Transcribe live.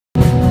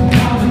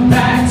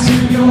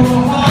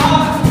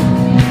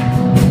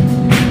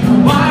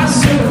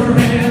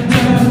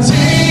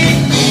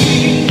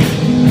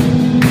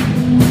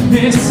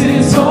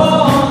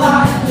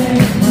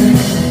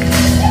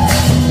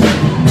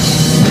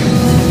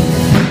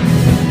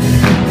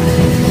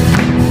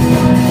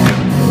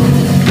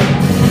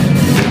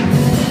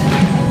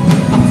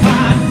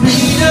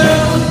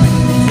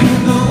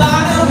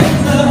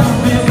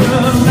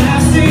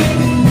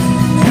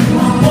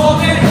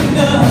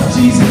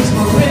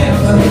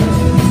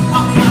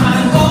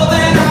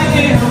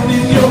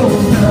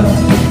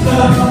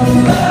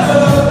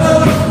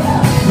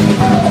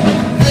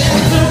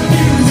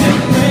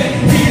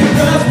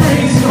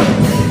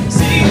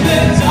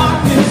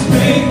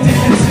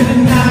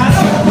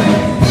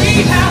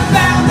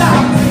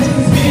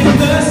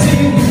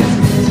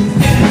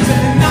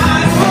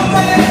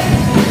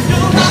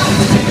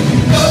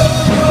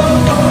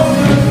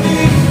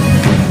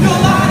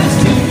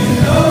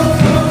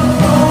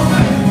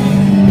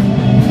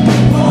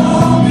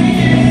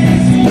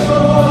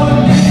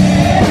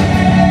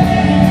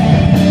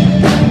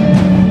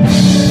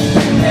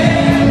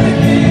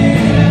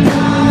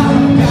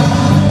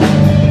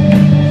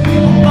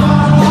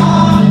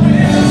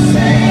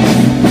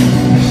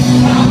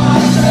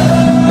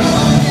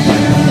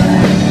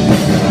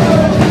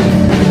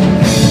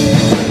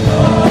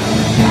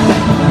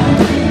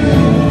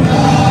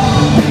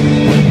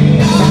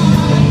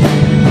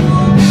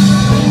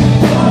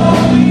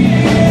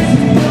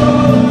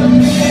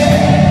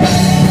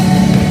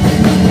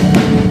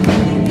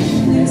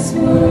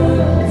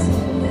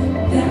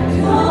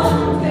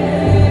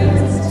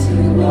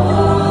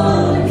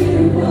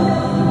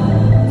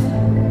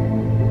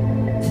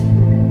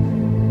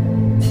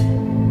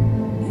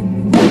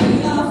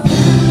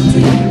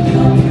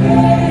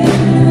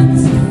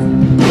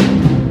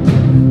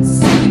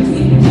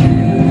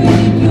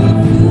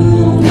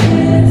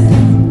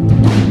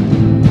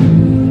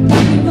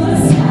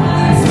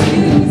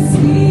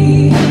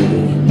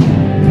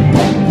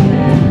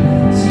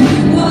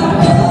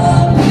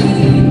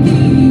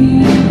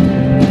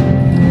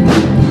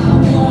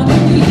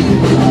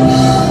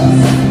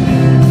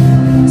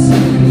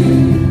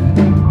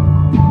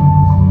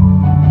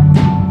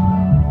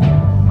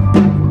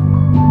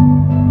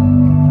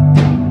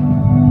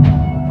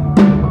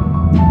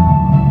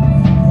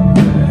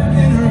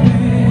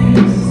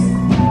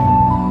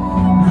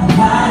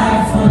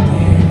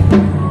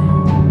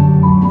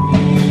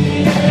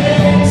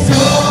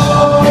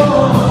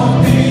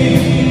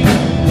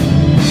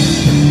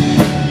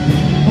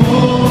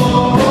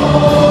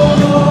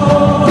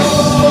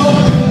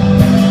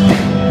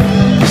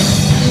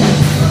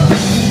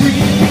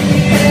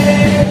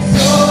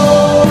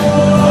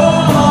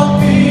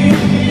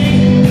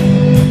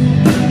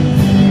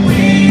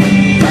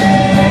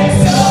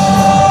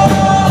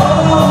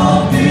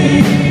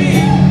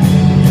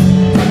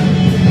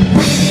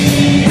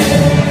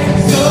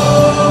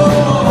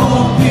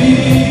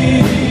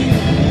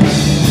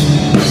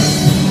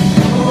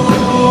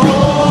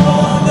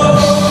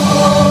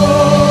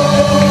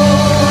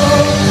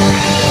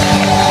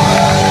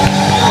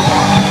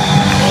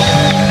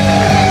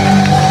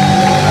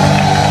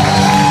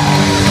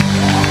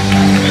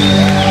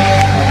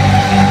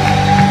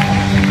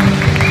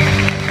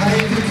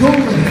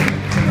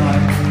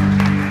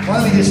Why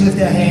don't we just lift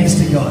our hands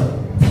to God?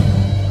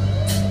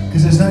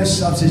 Because there's no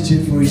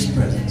substitute for His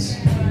presence.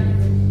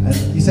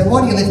 And you say,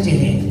 why do you lift your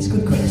hands?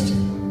 Good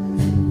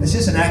question. It's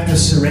just an act of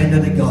surrender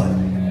to God.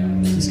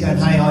 Just going,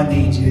 hey, I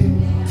need you.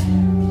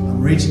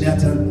 I'm reaching out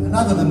to Him. And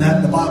other than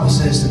that, the Bible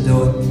says to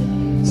do it.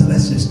 So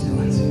let's just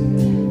do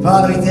it.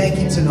 Father, we thank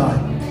you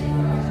tonight.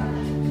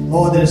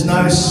 Lord, there's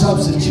no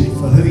substitute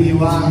for who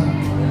you are.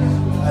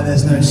 And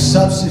there's no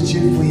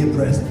substitute for your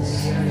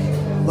presence.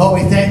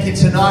 Lord, we thank you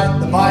tonight.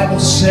 The Bible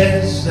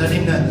says that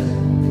in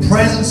the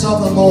presence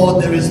of the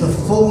Lord there is the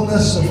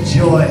fullness of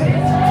joy.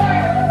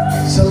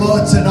 So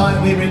Lord,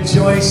 tonight we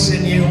rejoice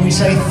in you. We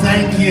say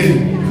thank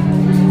you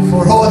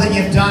for all that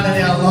you've done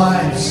in our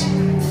lives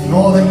and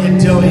all that you're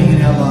doing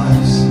in our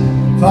lives.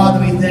 Father,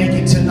 we thank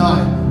you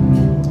tonight.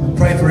 We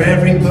pray for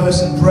every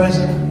person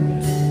present.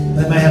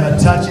 They may have a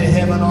touch of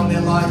heaven on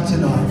their life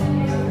tonight.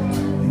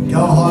 And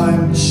go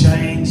home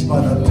changed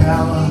by the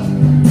power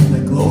and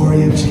the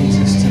glory of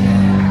Jesus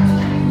tonight.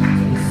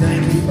 We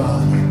thank you,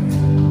 Father.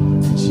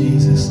 In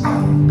Jesus'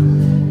 name.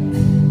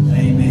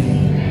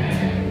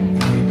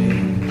 Amen.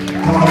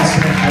 Amen. Come on, let's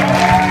thank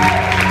God.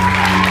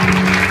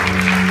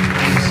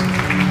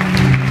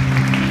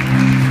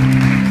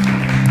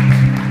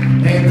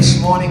 Man,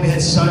 this morning we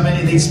had so many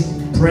of these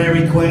prayer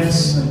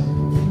requests,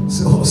 and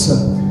it's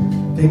awesome.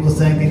 People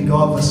thanking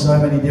God for so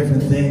many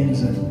different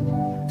things,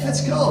 and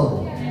that's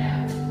cool.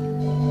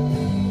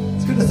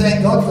 It's good to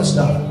thank God for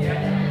stuff.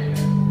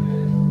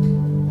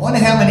 I wonder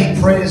how many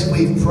prayers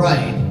we've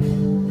prayed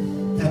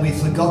and we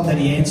forgot that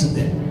He answered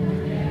them.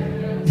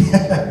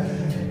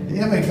 You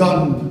haven't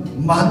gone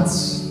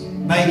months,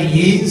 maybe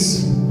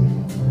years,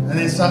 and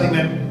then suddenly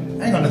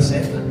went, hang on a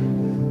sec,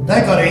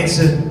 that got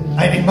answered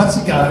 18 months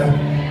ago,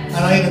 and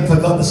I even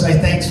forgot to say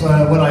thanks for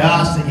when I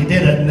asked that you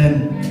did it, and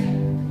then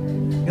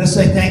you're going to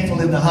stay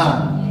thankful in the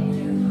heart.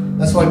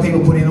 That's why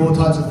people put in all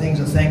types of things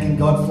of thanking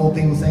God for.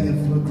 People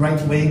thanking for a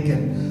great week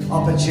and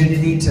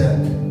opportunity to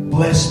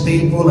bless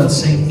people and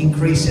see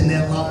increase in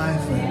their lives.